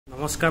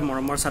নমস্কাৰ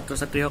মৰমৰ ছাত্ৰ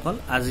ছাত্ৰীসকল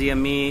আজি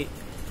আমি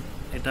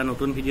এটা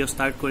নতুন ভিডিঅ'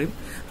 ষ্টাৰ্ট কৰিম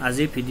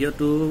আজি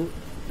ভিডিঅ'টো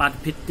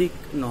পাঠভিত্তিক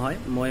নহয়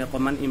মই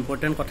অকমান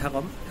ইম্পৰ্টেন্ট কথা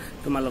কম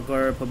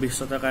তোমালোকৰ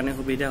ভৱিষ্যতৰ কাৰণে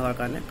সুবিধা হোৱাৰ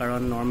কাৰণে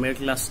কাৰণ নৰ্মেল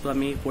ক্লাছটো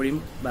আমি কৰিম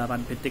বা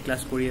পাঠভিত্তিক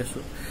ক্লাছ কৰি আছো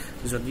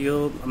যদিও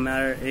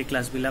আমাৰ এই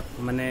ক্লাছবিলাক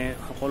মানে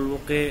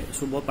সকলোকে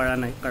চুব পৰা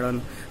নাই কাৰণ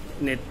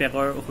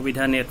নেটপেকৰ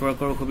অসুবিধা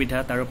নেটৱৰ্কৰ অসুবিধা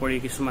তাৰোপৰি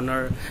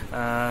কিছুমানৰ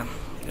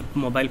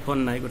মোবাইল ফোন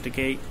নাই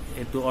গতিকে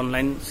এটো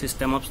online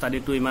system of study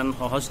to ইমান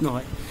সহজ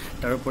নহয়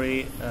তাৰোপৰি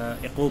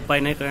একো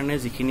উপায় নাই কাৰণে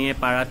যিখিনিয়ে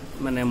পাৰাত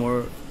মানে মোৰ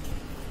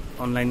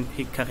অনলাইন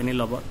শিক্ষাখিনি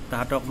লব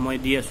তাহাতক মই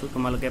দি আছো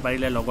তোমালোকে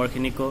পাৰিলে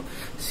লগৰখিনিকো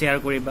শেয়াৰ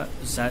কৰিবা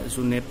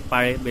যোনে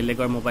পাৰে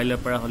বেলেগৰ মোবাইলৰ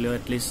পৰা হলেও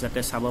এটলিষ্ট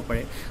যাতে চাব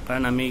পাৰে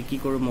কাৰণ আমি কি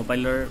কৰো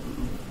মোবাইলৰ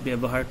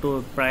ব্যৱহাৰটো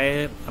প্ৰায়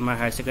আমাৰ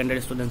হায়াৰ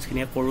সেকেন্ডাৰী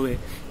ষ্টুডেন্টছখিনিয়ে কৰোৱে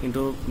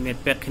কিন্তু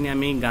নেটপেকখিনি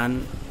আমি গান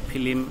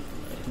ফিল্ম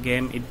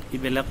গেম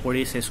ইবেলা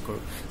কৰি শেষ কৰো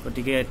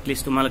গতিকে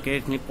এটলিষ্ট তোমালোকে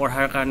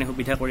পঢ়াৰ কাৰণে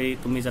সুবিধা কৰি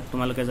তুমি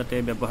তোমালোকে যাতে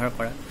ব্যৱহাৰ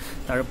কৰা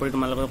তাৰোপৰি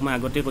তোমালোকক মই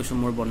আগতে কৈছো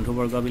মোৰ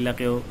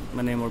বন্ধুবৰ্গবিলাকেও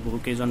মানে মোৰ বহু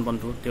কেইজন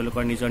বন্ধু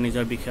তেওঁলোকৰ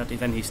নিজৰ বিষয়ত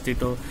ইভেন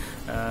হিষ্ট্ৰীটো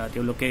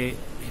তেওঁলোকে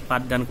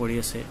পাঠদান কৰি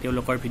আছে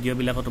তেওঁলোকৰ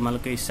ভিডিঅ'বিলাক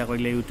তোমালোকে ইচ্ছা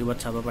কৰিলে ইউটিউবত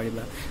চাব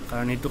পাৰিবা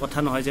কাৰণ এইটো কথা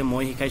নহয় যে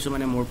মই শিকাইছো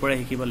মানে মোৰ পৰা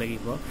শিকিব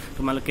লাগিব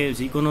তোমালোকে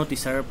যিকোনো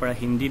টিচাৰৰ পৰা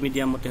হিন্দী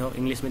মিডিয়ামতে হওক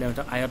ইংলিছ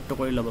মিডিয়ামতে আয়ত্ত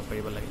কৰি ল'ব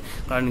পাৰিব লাগে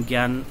কাৰণ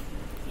জ্ঞান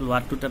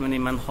লোৱাটো মানে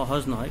ইমান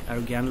সহজ নহয়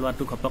আৰু জ্ঞান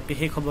লোৱাটো ঘপককে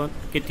শেষ হ'ব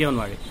কেতিয়াও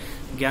নোৱাৰে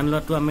জ্ঞান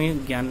লোৱাটো আমি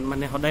জ্ঞান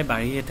মানে সদায়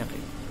বাঢ়িহে থাকে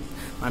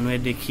মানুহে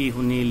দেখি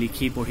শুনি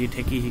লিখি পঢ়ি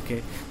ঠেকি শিকে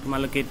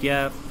তোমালোকে এতিয়া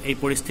এই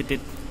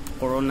পৰিস্থিতিত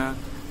কৰোনা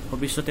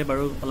ভৱিষ্যতে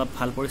বাৰু অলপ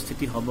ভাল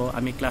পৰিস্থিতি হ'ব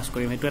আমি ক্লাছ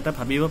কৰিম এটো এটা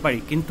ভাবিব পাৰি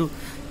কিন্তু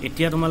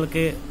এতিয়া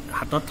তোমালোকে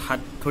হাতত হাত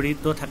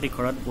ধৰিতো থাকি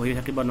ঘৰত বহি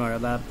থাকিব নোৱাৰা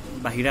বা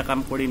বাহিৰা কাম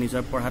কৰি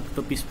নিজৰ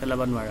পঢ়াটো পিছ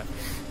পেলাব নোৱাৰা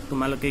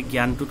তোমালোকে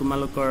জ্ঞানটো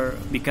তোমালোকৰ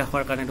বিকাশ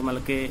হোৱাৰ কাৰণে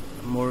তোমালোকে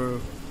মোৰ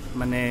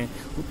মানে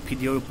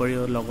ভিডিঅ'ৰ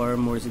উপৰিও লগৰ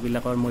মোৰ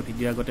যিবিলাকৰ মই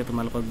ভিডিঅ' আগতে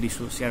তোমালোকক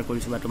দিছো শেয়াৰ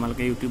কৰিছো বা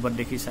তোমালোকে ইউটিউবত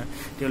দেখিছা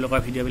তেওঁলোকৰ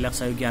ভিডিঅ'বিলাক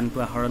চাই জ্ঞানটো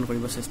আহৰণ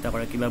কৰিব চেষ্টা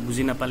কৰা কিবা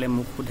বুজি নাপালে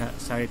মোক সোধা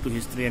ছাৰ এইটো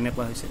হিষ্ট্ৰী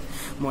এনেকুৱা হৈছে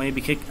মই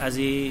বিশেষ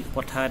আজি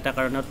কথা এটা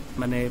কাৰণত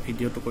মানে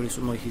ভিডিঅ'টো কৰিছো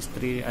মই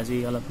হিষ্ট্ৰীৰ আজি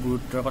অলপ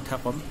গুৰুত্বৰ কথা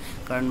কম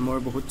কাৰণ মোৰ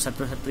বহুত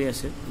ছাত্ৰ ছাত্ৰী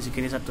আছে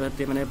যিখিনি ছাত্ৰ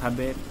ছাত্ৰী মানে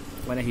ভাবে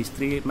মানে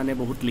হিষ্ট্ৰী মানে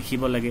বহুত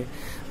লিখিব লাগে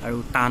আৰু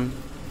টান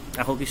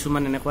আকৌ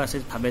কিছুমান এনেকুৱা আছে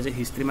ভাবে যে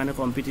হিষ্ট্ৰী মানে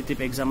কম্পিটিটিভ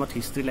এক্সামত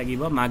হিষ্ট্ৰী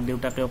লাগিব মাক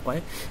দেউতাকেও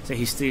কয় যে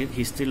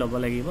হিষ্ট্ৰী ল'ব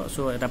লাগিব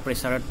সো এটা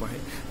প্ৰেছাৰত পঢ়ে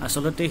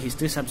আসলতে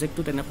হিষ্ট্ৰী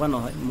সাবজেক্টটো তেনেকুৱা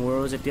নহয় মোৰ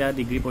যেতিয়া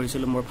ডিগ্ৰী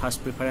পঢ়িছিলো মোৰ ফাৰ্ষ্ট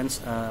প্ৰিফাৰেন্স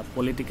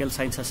পলিটিক্যাল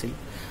সায়েন্স আছিল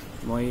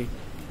মই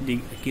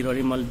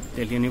কিৰৰিমল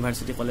দিল্লী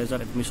ইউনিভাৰ্চিটি কলেজত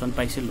এডমিশন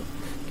পাইছিলো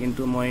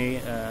কিন্তু মই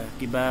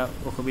কিবা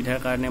অসুবিধাৰ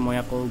কাৰণে মই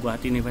আকৌ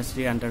গুৱাহাটী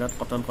ইউনিভাৰ্চিটিৰ আন্ডাৰত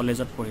কটন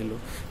কলেজত পঢ়িলো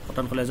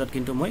কটন কলেজত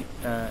কিন্তু মই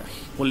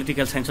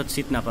পলিটিক্যাল সায়েন্সত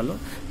সিট নাপালো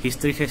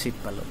হিষ্ট্ৰীহে সিট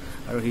পালো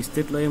আৰু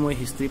হিষ্ট্ৰীত লৈ মই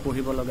হিষ্ট্ৰী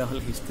পঢ়িব লগা হল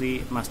হিষ্ট্ৰী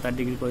মাষ্টাৰ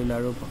ডিগ্ৰী কৰিলো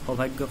আৰু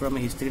সৌভাগ্যক্ৰমে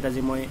হিষ্ট্ৰীত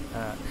আজি মই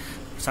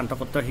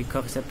স্নাতকোত্তৰ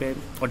শিক্ষক হিচাপে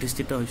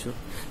অধিষ্ঠিত হৈছো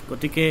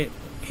গতিকে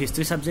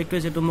হিষ্ট্ৰী সাবজেক্টে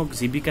যেটো মোক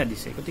জীৱিকা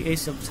দিছে গতিকে এই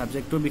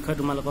সাবজেক্টৰ বিষয়ে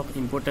তোমালোকক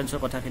ইম্পৰ্টেন্সৰ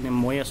কথাখিনি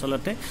মই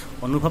আসলতে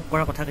অনুভৱ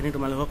কৰা কথাখিনি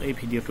তোমালোকক এই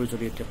ভিডিঅ'টোৰ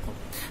জৰিয়তে কম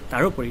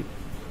তাৰোপৰি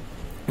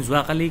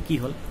যোৱাকালি কি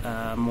হল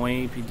মই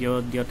ভিডিঅ'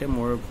 দিওতে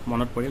মোৰ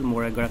মনত পৰিল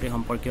মোৰ এগৰাকী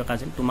সম্পৰ্কীয়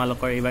কাজিন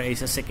তোমালোকৰ এইবাৰ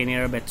এইচএছ সেকেন্ড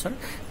ইয়াৰৰ বেটছৰ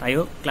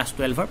তাইও ক্লাছ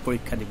 12ৰ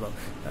পৰীক্ষা দিব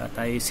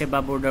তাই সেবা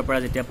বোৰ্ডৰ পৰা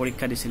যেতিয়া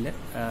পৰীক্ষা দিছিলে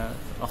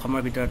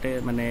অসমৰ ভিতৰতে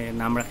মানে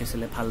নাম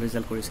ৰাখিছিলে ভাল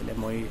ৰিজাল্ট কৰিছিলে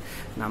মই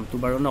নামটো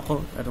বাৰু নকওঁ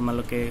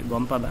তোমালোকে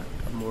গম পাবা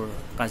মোৰ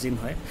কাজিন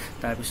হয়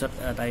তাৰ পিছত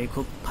তাই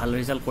খুব ভাল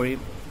ৰিজাল্ট কৰি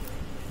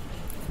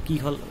কি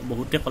হল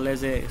বহুতে কলে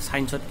যে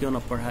সায়েন্সত কিয়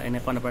নপঢ়া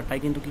এনেকুৱা নপঢ়া তাই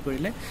কিন্তু কি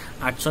কৰিলে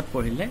আৰ্টছত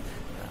পঢ়িলে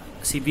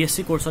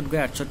CBSE কোৰ্সত গৈ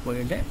আৰ্টছত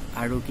পঢ়িলে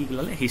আৰু কি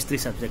ললে হিষ্ট্ৰী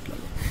সাবজেক্ট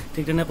ললে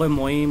ঠিক তেনেকৈ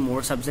মই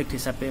মোৰ সাবজেক্ট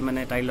হিচাপে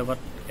মানে তাইৰ লগত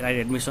তাইৰ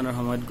এডমিশনৰ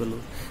সময়ত গলো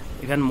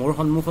ইভেন মোৰ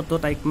সন্মুখতো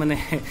তাইক মানে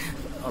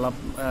অলপ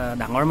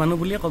ডাঙৰ মানুহ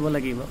বুলিয়ে ক'ব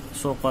লাগিব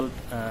সো কল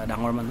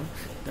ডাঙৰ মানুহ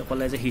তে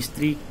কলে যে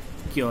হিষ্ট্ৰী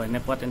কিয়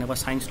এনেকুৱা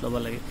সায়েন্স ল'ব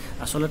লাগে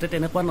আসলতে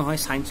তেনেকুৱা নহয়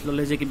সায়েন্স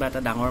ললে যে কিবা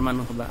এটা ডাঙৰ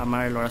মানুহ হ'ব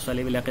আমাৰ ল'ৰা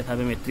ছোৱালী বিলাকে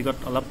ভাবে মেট্ৰিকত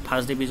অলপ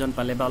ফাৰ্ষ্ট ডিভিজন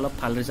পালে বা অলপ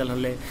ভাল ৰিজাল্ট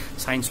হলে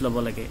সায়েন্স ল'ব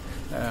লাগে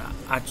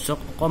আৰ্টছক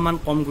অকমান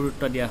কম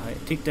গুৰুত্ব দিয়া হয়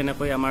ঠিক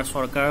তেনেকৈ আমাৰ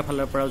চৰকাৰৰ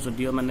ফালৰ পৰা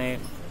যদিও মানে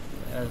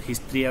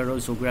হিষ্ট্ৰী আৰু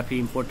জিওগ্ৰাফি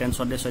ইম্পৰ্টেন্স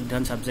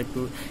অধ্যয়ন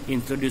সাবজেক্টটো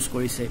ইন্ট্ৰোডিউস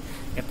কৰিছে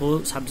একো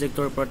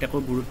সাবজেক্টৰ ওপৰত একো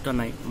গুৰুত্ব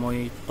নাই মই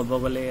ক'ব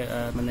গলে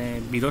মানে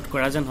বিৰোধ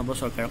কৰা যেন হ'ব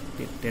চৰকাৰক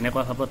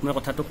তেনেকুৱা ভাবত মই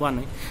কথাটো কোৱা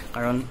নাই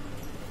কাৰণ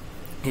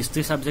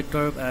হিষ্ট্ৰী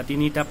সাবজেক্টৰ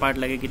তিনিটা পাৰ্ট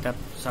লাগে কিতাপ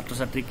ছাত্ৰ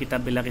ছাত্ৰী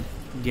কিতাপবিলাক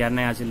দিয়া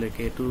নাই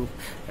আজিলৈকে এটো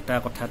এটা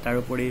কথা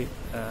তাৰোপৰি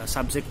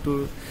সাবজেক্টৰ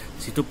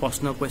যেটো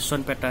প্ৰশ্ন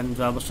কোৱেশ্চন প্যাটাৰ্ন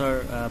যোৱা বছৰ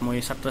মই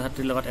ছাত্ৰ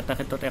ছাত্ৰীৰ লগত এটা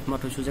ক্ষেত্ৰত একমত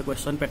হৈছো যে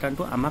কোৱেশ্চন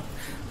প্যাটাৰ্নটো আমাক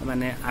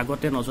মানে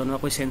আগতে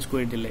নজনোৱাকৈ চেঞ্জ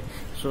কৰি দিলে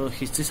সো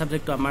হিষ্ট্ৰী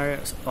সাবজেক্টটো আমাৰ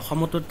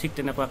অসমতো ঠিক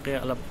তেনেকুৱাকে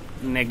অলপ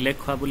নেগলেক্ট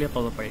হোৱা বুলি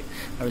ক'ব পাৰি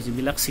আৰু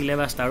যিবিলাক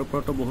সিলেবাস তাৰ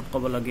ওপৰতো বহুত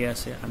ক'ব লগা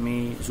আছে আমি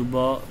যুৱ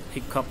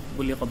শিক্ষক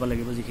বুলি ক'ব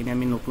লাগিব যিখিনি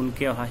আমি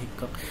নতুনকৈ অহা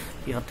শিক্ষক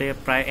ইহতে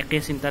প্ৰায় একে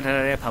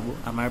চিন্তাধাৰাৰে ভাবো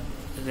আমাৰ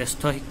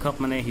জ্যেষ্ঠ শিক্ষক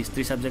মানে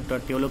হিষ্ট্ৰী ছাবজেক্টৰ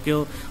তেওঁলোকেও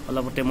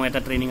অলপতে মই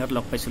এটা ট্ৰেইনিঙত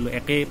লগ পাইছিলোঁ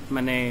একেই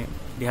মানে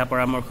দিহা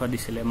পৰামৰ্শ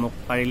দিছিলে মোক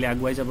পাৰিলে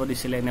আগুৱাই যাব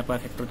দিছিলে এনেকুৱা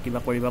ক্ষেত্ৰত কিবা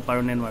কৰিব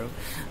পাৰোঁ নে নোৱাৰোঁ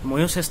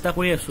ময়ো চেষ্টা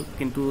কৰি আছোঁ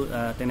কিন্তু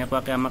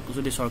তেনেকুৱাকৈ আমাক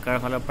যদি চৰকাৰৰ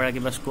ফালৰ পৰা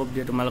কিবা স্ক'প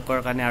দিয়ে তোমালোকৰ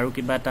কাৰণে আৰু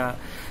কিবা এটা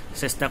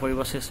চেষ্টা কৰিব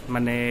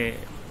মানে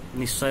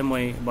নিশ্চয়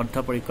মই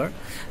বদ্ধপৰিকৰ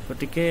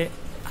গতিকে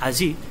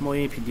আজি মই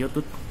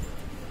ভিডিঅ'টোত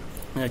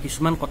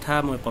কিছুমান কথা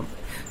মই ক'ম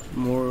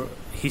মোৰ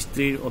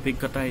হিষ্ট্ৰীৰ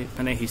অভিজ্ঞতা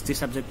মানে হিষ্ট্ৰী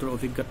ছাবজেক্টৰ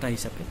অভিজ্ঞতা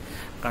হিচাপে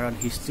কাৰণ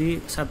হিষ্ট্ৰী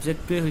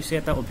ছাবজেক্টটোৱে হৈছে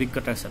এটা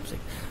অভিজ্ঞতাৰ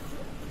ছাবজেক্ট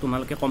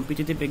তোমালোকে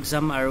কম্পিটিটিভ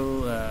এক্সাম আৰু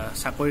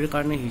চাকৰিৰ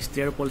কাৰণে হিষ্ট্ৰী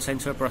আৰু পল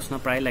চায়েন্সৰ প্ৰশ্ন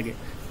প্ৰায় লাগে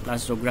প্লাছ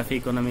জিঅ'গ্ৰাফী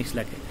ইকনমিক্স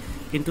লাগে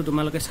কিন্তু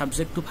তোমালোকে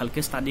ছাবজেক্টটো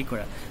ভালকৈ ষ্টাডি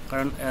কৰা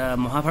কাৰণ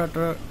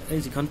মহাভাৰতৰ এই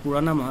যিখন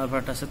পুৰণা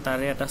মহাভাৰত আছে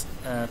তাৰে এটা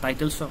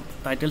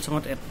টাইটেল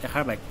চঙত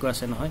এষাৰ বাক্য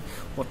আছে নহয়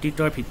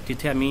অতীতৰ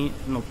ভিত্তিতহে আমি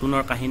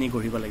নতুনৰ কাহিনী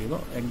গঢ়িব লাগিব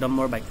একদম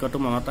মোৰ বাক্যটো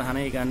মনত অহা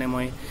নাই সেইকাৰণে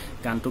মই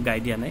গানটো গাই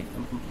দিয়া নাই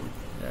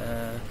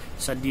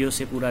সদিও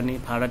সে পুৰাণী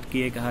ভাৰত কি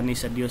কাহিনী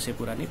সদিও সে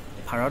পুৰাণী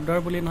ভাৰতৰ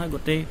বুলি নহয়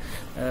গোটেই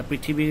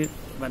পৃথিৱীৰ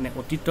মানে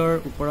অতীতৰ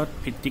ওপৰত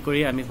ভিত্তি কৰি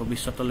আমি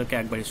ভৱিষ্যতলৈকে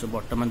আগবাঢ়িছোঁ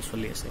বৰ্তমান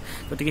চলি আছে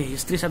গতিকে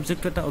হিষ্ট্ৰী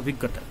ছাবজেক্টটো এটা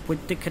অভিজ্ঞতা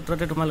প্ৰত্যেক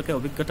ক্ষেত্ৰতে তোমালোকে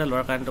অভিজ্ঞতা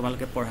লোৱাৰ কাৰণে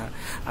তোমালোকে পঢ়া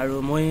আৰু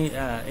মই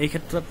এই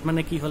ক্ষেত্ৰত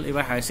মানে কি হ'ল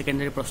এইবাৰ হায়াৰ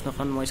ছেকেণ্ডেৰী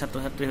প্ৰশ্নখন মই ছাত্ৰ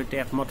ছাত্ৰীৰ সৈতে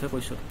একমত হৈ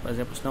কৈছোঁ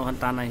যে প্ৰশ্নখন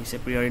টান আহিছে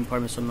প্ৰিয়ৰ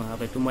ইনফৰমেশ্যন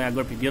নোহোৱাকৈ এইটো মই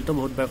আগৰ ভিডিঅ'টো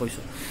বহুতবাৰ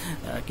কৈছোঁ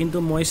কিন্তু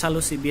মই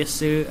চালোঁ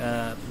CBSEৰ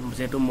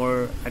যিহেতু মোৰ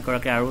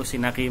এগৰাকী আৰু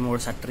চিনাকি মোৰ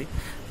ছাত্ৰী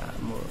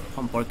মোৰ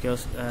সম্পৰ্কীয়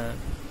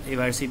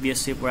এইবাৰ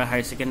CBSEৰ পৰা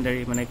হায়াৰ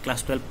ছেকেণ্ডেৰী মানে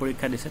ক্লাছ 12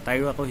 পৰীক্ষা দিছে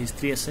তাইৰো আকৌ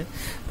হিষ্ট্ৰী আছে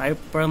তাইৰ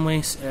পৰা মই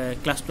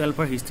ক্লাছ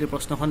 12ৰ হিষ্ট্ৰী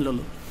প্ৰশ্নখন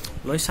ল'লোঁ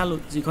লৈ চালোঁ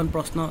যিখন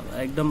প্ৰশ্ন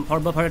একদম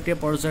সৰ্বভাৰতীয়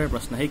পৰ্যায়ৰ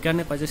প্ৰশ্ন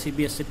সেইকাৰণে কয় যে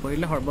CBSEত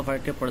পঢ়িলে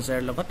সৰ্বভাৰতীয়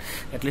পৰ্যায়ৰ লগত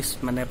এটলিষ্ট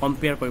মানে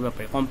কম্পেয়াৰ কৰিব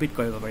পাৰি কম্পিট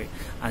কৰিব পাৰি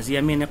আজি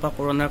আমি এনেকুৱা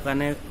কৰোণাৰ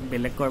কাৰণে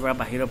বেলেগৰ পৰা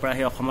বাহিৰৰ পৰা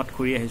আহি অসমত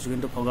ঘূৰি আহিছোঁ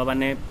কিন্তু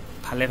ভগৱানে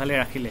ভালে ভালে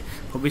ৰাখিলে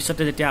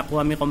ভৱিষ্যতে যেতিয়া আকৌ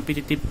আমি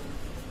কম্পিটিটিভ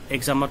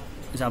এক্সামত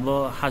যাব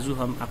সাজু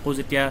হ'ম আকৌ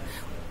যেতিয়া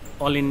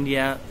অল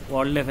ইণ্ডিয়া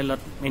ৱৰ্ল্ড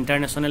লেভেলত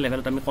ইণ্টাৰনেশ্যনেল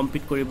লেভেলত আমি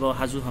কম্পিট কৰিব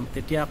সাজু হ'ম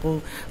তেতিয়া আকৌ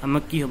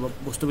আমাক কি হ'ব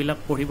বস্তুবিলাক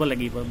পঢ়িব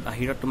লাগিব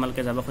বাহিৰত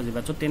তোমালোকে যাব খুজিবা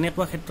চ'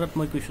 তেনেকুৱা ক্ষেত্ৰত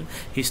মই কৈছোঁ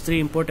হিষ্ট্ৰীৰ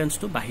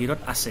ইম্পৰ্টেঞ্চটো বাহিৰত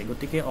আছে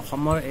গতিকে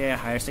অসমৰ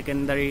হায়াৰ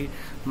ছেকেণ্ডাৰী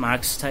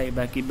মাৰ্কছ চাই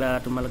বা কিবা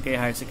তোমালোকে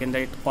হায়াৰ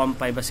ছেকেণ্ডাৰীত কম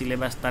পাই বা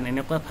চিলেবাছ টান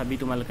এনেকুৱা ভাবি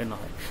তোমালোকে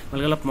নহয়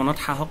তোমালোকে অলপ মনত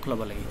সাহস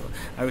ল'ব লাগিব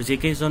আৰু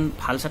যিকেইজন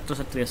ভাল ছাত্ৰ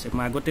ছাত্ৰী আছে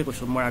মই আগতে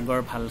কৈছোঁ মোৰ আগৰ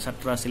ভাল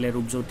ছাত্ৰ আছিলে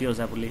ৰূপজ্যোতি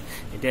ওজা বুলি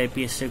এতিয়া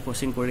APSCৰ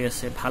কোচিং কৰি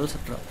আছে ভাল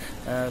ছাত্ৰ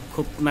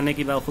খুব মানে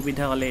কিবা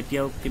অসুবিধা হ'লে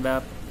এতিয়াও কিবা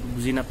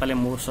বুজি নাপালে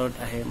মোৰ ওচৰত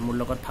আহে মোৰ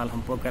লগত ভাল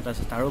সম্পৰ্ক এটা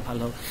আছে তাৰো ভাল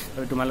হওক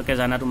আৰু তোমালোকে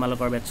জানা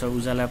তোমালোকৰ বেটছৰ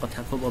উজালাৰ কথা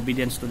খুব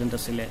অবিডিয়েণ্ট ষ্টুডেণ্ট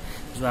আছিলে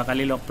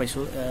যোৱাকালি লগ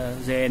পাইছোঁ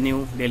যে NU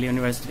দিল্লী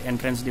ইউনিভাৰ্চিটি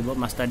এণ্ট্ৰেঞ্চ দিব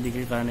মাষ্টাৰ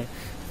ডিগ্ৰীৰ কাৰণে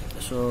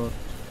চ'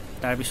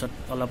 তাৰপিছত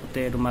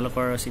অলপতে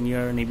তোমালোকৰ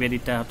ছিনিয়ৰ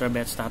নিবেদিতাহঁতৰ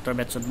বেটছ তাহাঁতৰ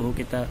বেটছত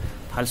বহুকেইটা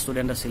ভাল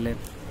ষ্টুডেণ্ট আছিলে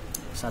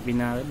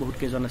চাবিনা বহুত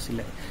কেইজন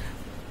আছিলে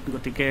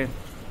গতিকে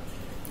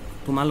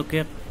তোমালোকে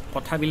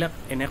কথাবিলাক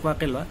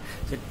এনেকুৱাকৈ লোৱা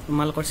যে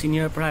তোমালোকৰ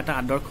ছিনিয়ৰৰ পৰা এটা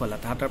আদৰ্শ লোৱা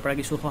তাহাঁতৰ পৰা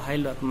কিছু সহায়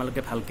লোৱা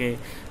তোমালোকে ভালকৈ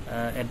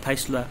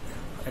এডভাইচ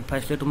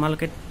লৈ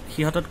তোমালোকে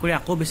সিহঁতত কৰি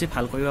আকৌ বেছি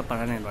ভাল কৰিব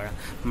পাৰা নে নোৱাৰা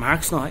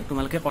মাৰ্কছ নহয়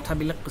তোমালোকে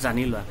কথাবিলাক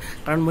জানি লোৱা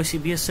কাৰণ মই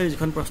CBSEৰ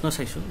যিখন প্ৰশ্ন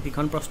চাইছোঁ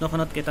সেইখন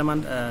প্ৰশ্নখনত কেইটামান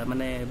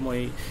মানে মই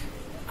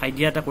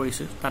আইডিয়া এটা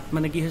কৰিছোঁ তাত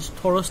মানে কি হৈছে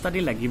থৰ' ষ্টাডি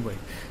লাগিবই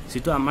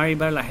যিটো আমাৰ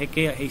এইবাৰ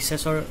লাহেকৈ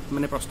HSৰ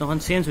মানে প্ৰশ্নখন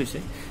চেঞ্জ হৈছে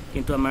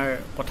কিন্তু আমাৰ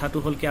কথাটো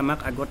হ'ল কি আমাক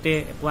আগতে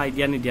একো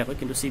আইডিয়া নিদিয়াকৈ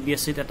কিন্তু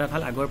CBSEত এটা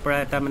ভাল আগৰ পৰা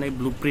এটা মানে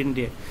ব্লু প্ৰিণ্ট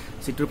দিয়ে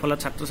যিটোৰ ফলত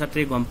ছাত্ৰ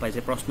ছাত্ৰীয়ে গম পায়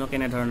যে প্ৰশ্ন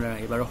কেনেধৰণৰ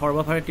আহিব আৰু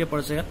সৰ্বভাৰতীয়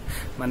পৰ্যায়ত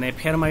মানে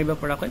ফেৰ মাৰিব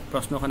পৰাকৈ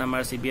প্ৰশ্নখন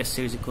আমাৰ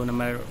CBSEৰ যিখন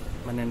আমাৰ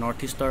মানে নৰ্থ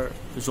ইষ্টৰ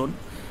জোন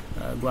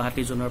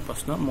গুৱাহাটী জোনৰ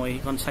প্ৰশ্ন মই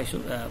সেইখন চাইছোঁ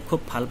খুব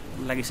ভাল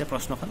লাগিছে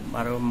প্ৰশ্নখন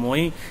আৰু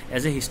মই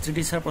এজ এ হিষ্ট্ৰী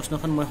টিচাৰ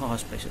প্ৰশ্নখন মই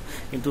সহজ পাইছোঁ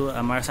কিন্তু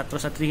আমাৰ ছাত্ৰ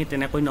ছাত্ৰী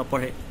তেনেকৈ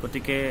নপঢ়ে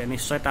গতিকে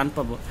নিশ্চয় টান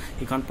পাব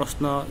সেইখন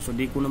প্ৰশ্ন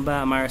যদি কোনোবা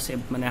আমাৰ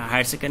মানে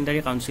হায়াৰ ছেকেণ্ডাৰী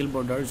কাউন্সিল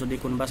বৰ্ডৰ যদি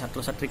কোনোবা ছাত্ৰ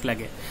ছাত্ৰীক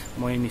লাগে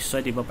মই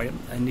নিশ্চয় দিব পাৰিম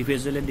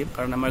ইণ্ডিভিজুৱেলি দিম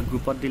কাৰণ আমাৰ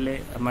গ্ৰুপত দিলে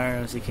আমাৰ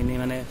যিখিনি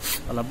মানে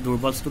অলপ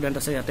দুৰ্বল ষ্টুডেণ্ট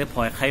আছে সিহঁতে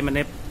ভয় খাই মানে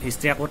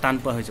হিষ্ট্ৰী আকৌ টান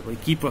পোৱা হৈ যাব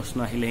কি প্ৰশ্ন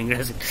আহিলে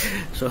ইংৰাজীত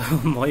চ'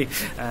 মই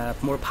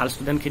মোৰ ভাল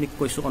ষ্টুডেণ্টখিনিক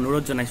কৈছোঁ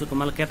অনুৰোধ জনাইছোঁ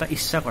তোমালোকে এটা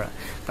ইচ্ছা কৰা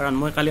কাৰণ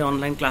মই কালি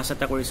অনলাইন ক্লাছ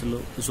এটা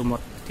কৰিছিলোঁ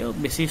জুমত তেতিয়াও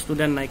বেছি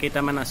ষ্টুডেণ্ট নাই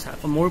কেইটামান আছে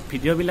আকৌ মোৰ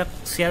ভিডিঅ'বিলাক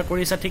শ্বেয়াৰ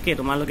কৰিছা ঠিকেই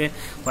তোমালোকে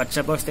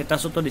হোৱাটছএপৰ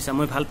ষ্টেটাছতো দিছা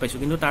মই ভাল পাইছোঁ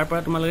কিন্তু তাৰ পৰা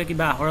তোমালোকে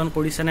কিবা আহৰণ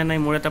কৰিছা নে নাই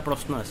মোৰ এটা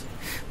প্ৰশ্ন আছে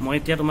মই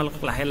এতিয়া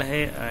তোমালোকক লাহে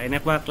লাহে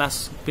এনেকুৱা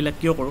ক্লাছবিলাক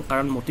কিয় কৰোঁ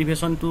কাৰণ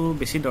মটিভেশ্যনটো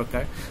বেছি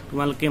দৰকাৰ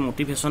তোমালোকে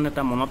মটিভেশ্যন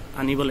এটা মনত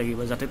আনিব লাগিব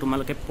যাতে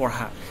তোমালোকে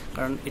পঢ়া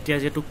কাৰণ এতিয়া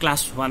যিহেতু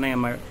ক্লাছ হোৱা নাই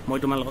আমাৰ মই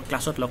তোমালোকক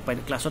ক্লাছত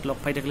লগ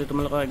পাই থাকিলে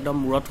তোমালোকক একদম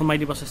মূৰত সোমাই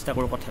দিব চেষ্টা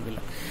কৰোঁ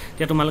কথাবিলাক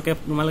এতিয়া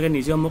তোমালোকে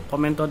নিজেও মোক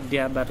কমেণ্টত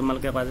দিয়া বা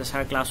তোমালোকে কোৱা যে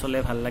ছাৰ ক্লাছ হ'লে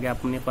ভাল লাগে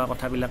আপুনি কোৱা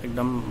কথাবিলাক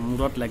একদম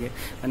মূৰত লাগে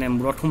মানে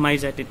মূৰত সোমাই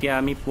যায় তেতিয়া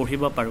আমি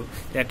পঢ়িব পাৰোঁ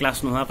এতিয়া ক্লাছ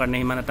নোহোৱাৰ কাৰণে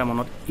ইমান এটা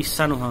মনত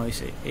ইচ্ছা নোহোৱা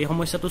হৈছে এই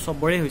সমস্যাটো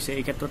চবৰে হৈছে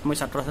এই ক্ষেত্ৰত মই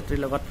ছাত্ৰ ছাত্ৰীৰ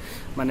লগত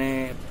মানে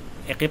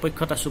একে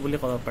পক্ষত আছোঁ বুলি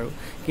ক'ব পাৰোঁ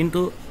কিন্তু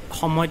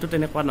সময়টো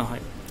তেনেকুৱা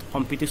নহয়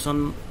কম্পিটিশ্যন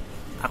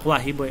আকৌ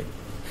আহিবই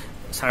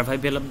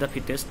ছাৰ্ভাইভেল অফ দ্য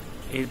ফিটেষ্ট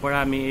এৰ পৰা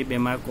আমি এই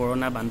বেমাৰ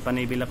কৰোণা বানপানী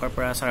এইবিলাকৰ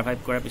পৰা ছাৰ্ভাইভ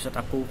কৰাৰ পিছত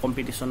আকৌ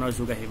কম্পিটিশ্যনৰ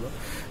যুগ আহিব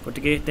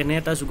গতিকে তেনে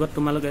এটা যুগত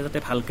তোমালোকে যাতে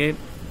ভালকৈ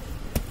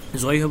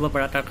জয়ী হ'ব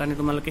পাৰা তাৰ কাৰণে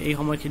তোমালোকে এই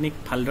সময়খিনিক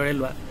ভালদৰে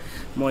লোৱা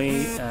মই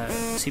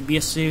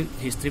CBSC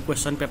হিষ্ট্ৰী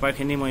কুৱেশ্যন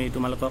পেপাৰখিনি মই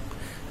তোমালোকক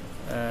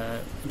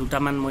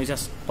দুটামান মই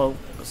জাষ্ট কওঁ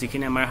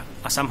যিখিনি আমাৰ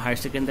Assam higher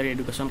secondary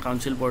education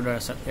council বৰ্ডৰ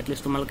আছে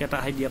এটলিষ্ট তোমালোকে এটা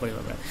আইডিয়া কৰিব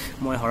পাৰা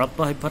মই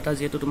হৰপ্পা সভ্যতা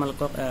যিহেতু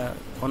তোমালোকক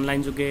অনলাইন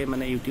যোগে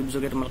মানে ইউটিউব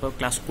যোগে তোমালোকক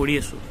ক্লাছ কৰি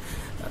আছোঁ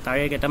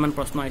তাৰে কেইটামান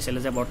প্ৰশ্ন আহিছিলে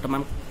যে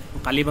বৰ্তমান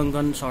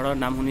কালিবংগন চহৰৰ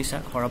নাম শুনিছা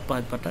হৰপ্পা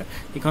সভ্যতাৰ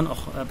এইখন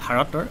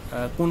ভাৰতৰ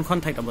কোনখন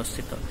ঠাইত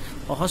অৱস্থিত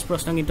সহজ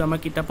প্ৰশ্ন কিন্তু আমাৰ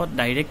কিতাপত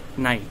ডাইৰেক্ট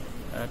নাই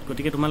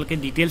গতিকে তোমালোকে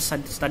ডিটেইলছ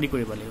ষ্টাডি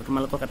কৰিব লাগিব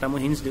তোমালোকক এটা মই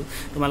হিন্টছ দিওঁ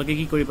তোমালোকে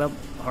কি কৰিবা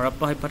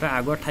হৰপ্পা সভ্যতাৰ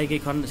আগৰ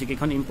ঠাইকেইখন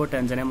যিকেইখন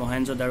ইম্পৰ্টেণ্ট যেনে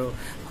মহেঞ্জোদাৰো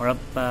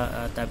হৰপ্পা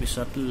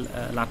তাৰপিছত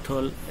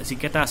লাথল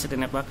যিকেইটা আছে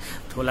তেনেকুৱা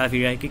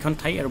ধোলাভিৰা এইকেইখন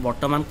ঠাই আৰু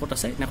বৰ্তমান ক'ত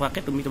আছে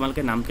এনেকুৱাকৈ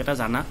তোমালোকে নামকেইটা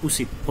জানা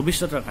উচিত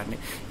ভৱিষ্যতৰ কাৰণে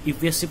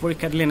UPSC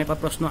পৰীক্ষা দিলে এনেকুৱা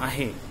প্ৰশ্ন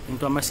আহে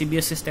কিন্তু আমাৰ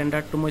CBSC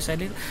ষ্টেণ্ডাৰ্ডটো মই চাই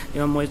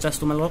দিওঁ মই জাষ্ট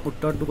তোমালোকক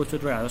উত্তৰটো কৈছোঁ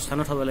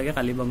ৰাজস্থানত হ'ব লাগে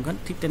কালিবংগন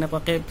ঠিক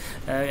তেনেকুৱাকৈ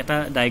এটা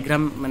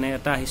ডায়েগ্ৰাম মানে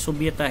এটা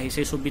ছবি এটা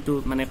আহিছে ছবিটো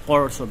মানে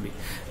কৰ ছবি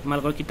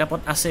তোমালোকৰ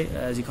কিতাপত আছে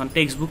যিখন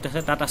টেক্সট বুক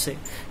আছে তাত আছে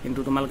কিন্তু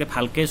তোমালোকে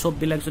ভালকৈ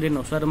চববিলাক যদি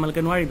নচোৱা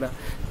তোমালোকে নোৱাৰিবা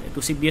এইটো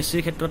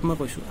CBSCৰ ক্ষেত্ৰত মই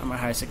কৈছোঁ আমাৰ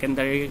হায়াৰ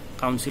ছেকেণ্ডাৰী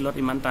কাউন্সিলত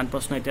ইমান টান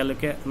প্ৰশ্ন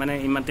এতিয়ালৈকে মানে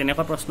ইমান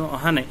তেনেকুৱা প্ৰশ্ন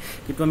অহা নাই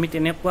কিন্তু আমি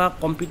তেনেকুৱা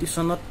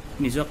কম্পিটিশ্যনত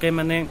নিজকে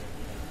মানে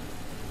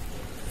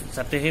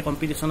যাতে সেই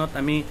কম্পিটিশ্যনত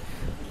আমি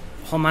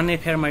সমানে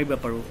ফেৰ মাৰিব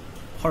পাৰোঁ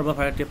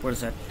সৰ্বভাৰতীয়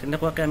পৰ্যায়ত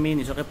তেনেকুৱাকৈ আমি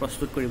নিজকে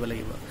প্ৰস্তুত কৰিব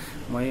লাগিব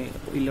মই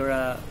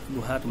ইলোৰা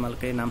গুহা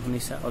তোমালোকে নাম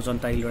শুনিছা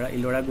অজন্তা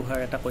ইলোৰা গুহাৰ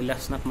এটা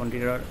কৈলাশনাথ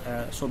মন্দিৰৰ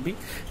ছবি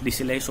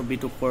দিছিলে এই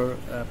ছবিটোৰ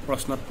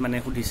প্ৰশ্নত মানে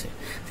সুধিছে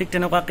ঠিক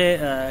তেনেকুৱাকৈ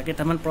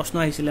কেইটামান প্ৰশ্ন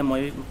আহিছিলে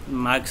মই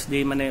মাৰ্কছ দি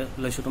মানে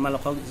লৈছোঁ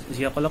তোমালোকক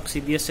যিসকলক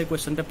CBSC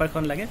কুৱেশ্যন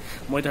পেপাৰখন লাগে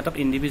মই তাহাঁতক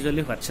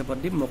ইণ্ডিভিজুৱেলি হোৱাটছএপত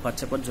দিম মোক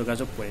হোৱাটছএপত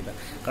যোগাযোগ কৰিবা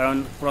কাৰণ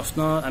প্ৰশ্ন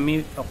আমি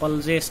অকল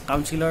যে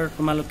কাউন্সিলৰ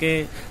তোমালোকে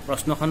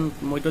প্ৰশ্নখন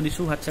মইতো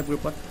দিছোঁ হোৱাটছএপ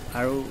গ্ৰুপত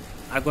আৰু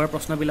আগৰ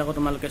প্ৰশ্নবিলাকো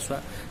তোমালোকে চোৱা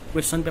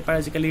কুৱেশ্যন পেপাৰ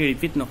আজিকালি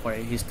ৰিপিট নকৰে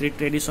হিষ্ট্ৰী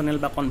ট্ৰেডিশ্যনেল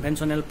বা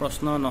কনভেনশ্যনেল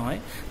প্ৰশ্ন নহয়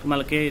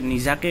তোমালোকে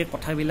নিজাকে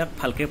কথাবিলাক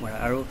ভালকৈ পঢ়া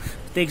আৰু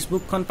টেক্সট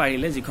বুকখন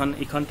পাৰিলে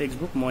এইখন টেক্সট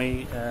বুক মই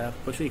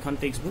কৈছোঁ এইখন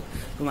টেক্সট বুক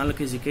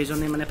তোমালোকে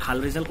যিকেইজনে মানে ভাল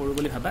ৰিজাল্ট কৰোঁ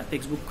বুলি ভাবা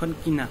টেক্সট বুকখন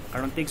কিনা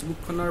কাৰণ টেক্সট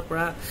বুকখনৰ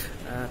পৰা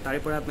তাৰে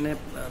পৰা মানে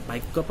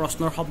বাক্য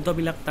প্ৰশ্নৰ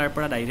শব্দবিলাক তাৰ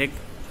পৰা ডাইৰেক্ট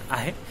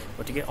আহে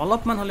গতিকে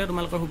অলপমান হ'লে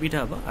তোমালোকৰ সুবিধা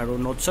হ'ব আৰু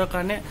নোটছৰ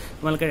কাৰণে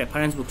তোমালোকে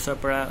ৰেফাৰেঞ্চ বুকছৰ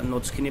পৰা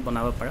নোটছখিনি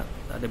বনাব পাৰা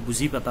তাতে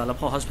বুজি পাবা অলপ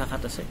সহজ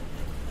ভাষাত আছে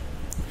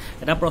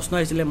এটা প্ৰশ্ন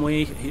আহিছিলে মই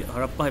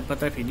হৰপ্পা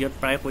সভ্যতাৰ ভিডিঅ'ত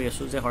প্ৰায় কৈ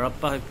আছোঁ যে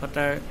হৰপ্পা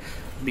সভ্যতাৰ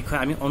বিষয়ে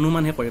আমি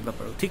অনুমানহে কৰিব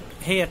পাৰোঁ ঠিক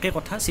সেই একে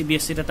কথা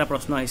CBSCত এটা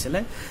প্ৰশ্ন আহিছিলে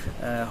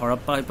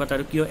হৰপ্পা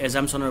সভ্যতাৰ কিয়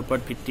এজামশ্যনৰ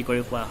ওপৰত ভিত্তি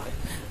কৰি কোৱা হয়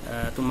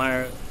তোমাৰ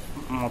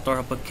মতৰ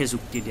সপক্ষে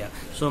যুক্তি দিয়া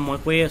চ' মই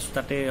কৈ আছোঁ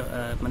তাতে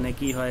মানে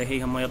কি হয় সেই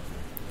সময়ত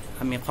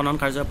আমি খনন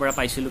কাৰ্যৰ পৰা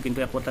পাইছিলোঁ কিন্তু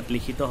একো তাত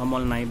লিখিত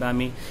সমল নাই বা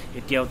আমি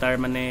এতিয়াও তাৰ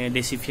মানে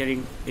ডেচিফিয়াৰিং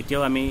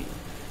এতিয়াও আমি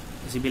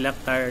যিবিলাক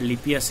তাৰ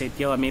লিপি আছে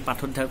এতিয়াও আমি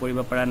পাঠোদ্ধাৰ কৰিব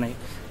পৰা নাই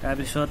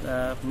তাৰপিছত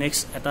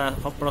নেক্সট এটা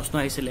প্ৰশ্ন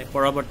আহিছিলে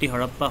পৰৱৰ্তী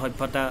হৰপ্পা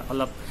সভ্যতা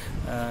অলপ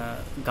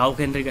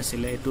গাঁওকেন্দ্ৰিক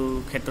আছিলে এইটো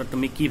ক্ষেত্ৰত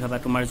তুমি কি ভাবা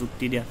তোমাৰ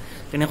যুক্তি দিয়া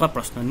তেনেকুৱা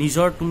প্ৰশ্ন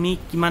নিজৰ তুমি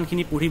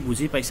কিমানখিনি পঢ়ি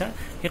বুজি পাইছা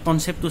সেই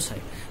কনচেপ্টটো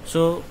চাই চ'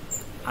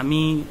 আমি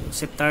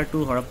চেপ্টাৰটো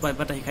হৰপ্পা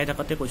সভ্যতা শিকাই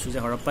থাকোঁতে কৈছোঁ যে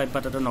হৰপ্পা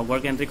সভ্যতাটো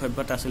নগৰকেন্দ্ৰিক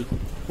সভ্যতা আছিল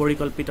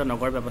পৰিকল্পিত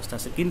নগৰ ব্যৱস্থা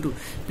আছিল কিন্তু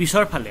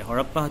পিছৰ ফালে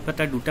হৰপ্পা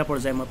সভ্যতাৰ দুটা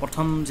পৰ্যায় মই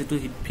প্ৰথম যিটো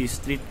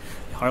হিষ্ট্ৰীত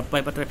হৰপ্পা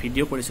সভ্যতাৰ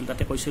ভিডিঅ' কৰিছিলোঁ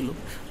তাতে কৈছিলোঁ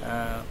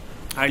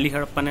early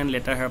Harappan and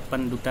letter Harappan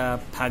দুটা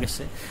ভাগ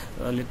আছে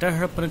লেটাৰ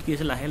হৰপ্পানত কি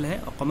আছিল লাহে লাহে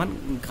অকণমান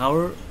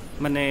গাঁৱৰ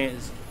মানে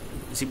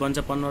জীৱন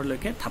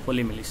যাপনলৈকে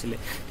থাপলি মেলিছিলে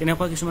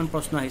তেনেকুৱা কিছুমান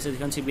প্ৰশ্ন আহিছে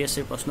যিখন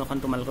CBSCৰ প্ৰশ্নখন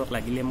তোমালোকক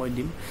লাগিলে মই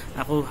দিম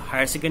আকৌ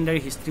হায়াৰ ছেকেণ্ডাৰী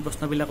হিষ্ট্ৰী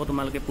প্ৰশ্নবিলাকো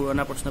তোমালোকে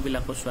পুৰণা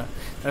প্ৰশ্নবিলাকো চোৱা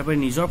তাৰপৰা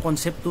নিজৰ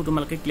কনচেপ্টটো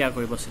তোমালোকে ক্লিয়াৰ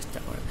কৰিব চেষ্টা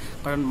কৰা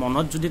কাৰণ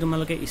মনত যদি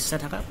তোমালোকে ইচ্ছা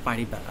থকা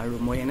পাৰিবা আৰু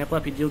মই এনেকুৱা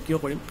ভিডিঅ' কিয়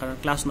কৰিম কাৰণ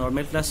ক্লাছ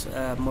নৰ্মেল ক্লাছ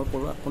মই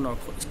কৰোঁ আকৌ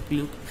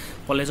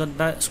কলেজত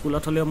বা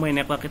স্কুলত হ'লেও মই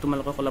এনেকুৱাকৈ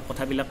তোমালোকক অলপ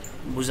কথাবিলাক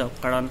বুজাওঁ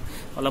কাৰণ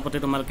অলপতে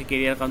তোমালোকে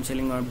কেৰিয়াৰ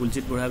কাউন্সেলিঙৰ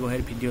বুলজিত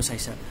বুঢ়াগোহাঁইৰ ভিডিঅ'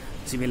 চাইছা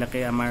যিবিলাকে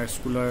আমাৰ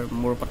স্কুলৰ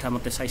মোৰ কথা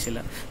মতে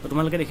চাইছিলা তো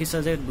তোমালোকে দেখিছা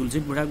যে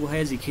বুলজিত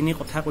বুঢ়াগোহাঁইয়ে যিখিনি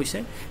কথা কৈছে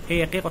সেই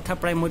একে কথা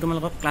প্ৰায় মই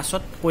তোমালোকক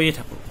ক্লাছত কৈয়ে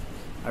থাকোঁ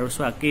আৰু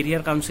চোৱা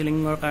কেৰিয়াৰ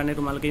কাউন্সেলিঙৰ কাৰণে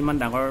তোমালোকে ইমান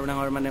ডাঙৰ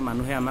ডাঙৰ মানে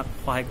মানুহে আমাক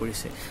সহায়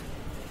কৰিছে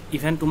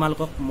ইভেন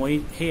তোমালোকক মই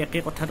সেই একে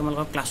কথা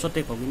তোমালোকক ক্লাছতে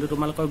কওঁ কিন্তু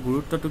তোমালোকৰ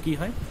গুৰুত্বটো কি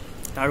হয়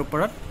তাৰ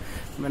ওপৰত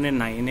মানে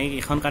নাই এনেই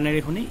এখন কাণেৰে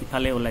শুনি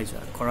ইফালে ওলাই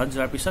যোৱা ঘৰত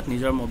যোৱাৰ পিছত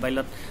নিজৰ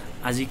মোবাইলত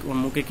আজি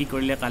অমুকে কি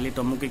কৰিলে কালি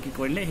তমুকে কি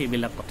কৰিলে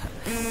সেইবিলাক কথা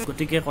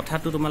গতিকে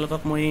কথাটো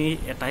তোমালোকক মই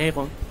এটাই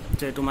কওঁ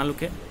যে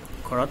তোমালোকে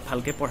ঘৰত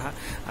ভালকৈ পঢ়া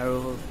আৰু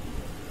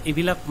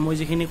এইবিলাক মই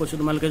যিখিনি কৈছোঁ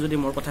তোমালোকে যদি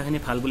মোৰ কথাখিনি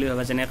ভাল বুলি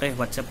ভাবা যেনেকৈ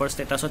হোৱাটছএপৰ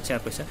ষ্টেটাছত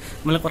শ্বেয়াৰ কৰিছা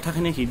তোমালোকে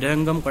কথাখিনি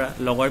হৃদয়ংগম কৰা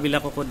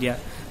লগৰবিলাককো দিয়া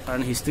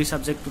কাৰণ হিষ্ট্ৰী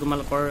ছাবজেক্টটো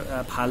তোমালোকৰ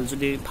ভাল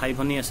যদি ভাই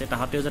ভনী আছে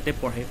তাহাঁতেও যাতে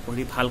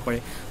পঢ়ি ভাল কৰে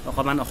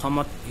অকণমান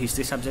অসমত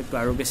হিষ্ট্ৰী ছাবজেক্টটো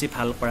আৰু বেছি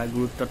ভাল কৰা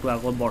গুৰুত্বটো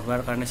আকৌ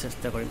বঢ়োৱাৰ কাৰণে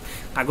চেষ্টা কৰিম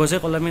কাগজে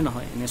কলমে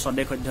নহয় এনেই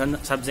স্বদেশ অধ্যয়ন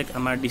ছাবজেক্ট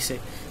আমাৰ দিছে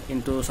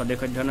কিন্তু স্বদেশ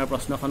অধ্যয়নৰ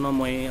প্ৰশ্নখনো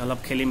মই অলপ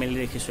খেলি মেলি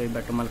ৰাখিছোঁ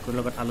এইবাৰ তোমালোকৰ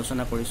লগত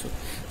আলোচনা কৰিছোঁ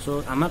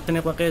চ' আমাক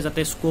তেনেকুৱাকৈ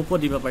যাতে স্ক'পো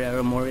দিব পাৰে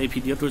আৰু মোৰ এই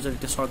ভিডিঅ'টোৰ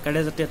যাতে চৰকাৰে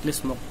যাতে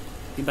এটলিষ্ট মোক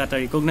কিবা এটা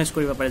ৰিকগনাইজ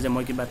কৰিব পাৰে যে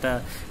মই কিবা এটা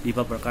দিব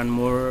পাৰোঁ কাৰণ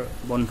মোৰ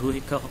বন্ধু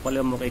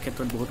শিক্ষকসকলেও মোক এই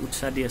ক্ষেত্ৰত বহুত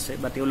উৎসাহ দি আছে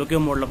বা তেওঁলোকেও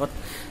মোৰ লগত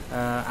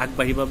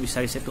আগবাঢ়িব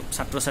বিচাৰিছে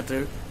ছাত্ৰ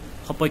ছাত্ৰীৰ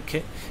সপক্ষে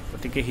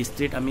গতিকে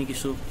হিষ্ট্ৰীত আমি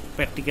কিছু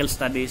প্ৰেক্টিকেল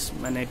ষ্টাডিজ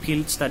মানে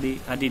ফিল্ড ষ্টাডি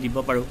আদি দিব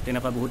পাৰোঁ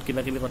তেনেকুৱা বহুত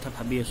কিবা কিবি কথা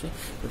ভাবি আছোঁ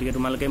গতিকে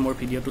তোমালোকে মোৰ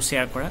ভিডিঅ'টো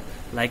শ্বেয়াৰ কৰা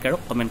লাইক আৰু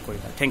কমেণ্ট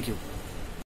কৰিবা থেংক ইউ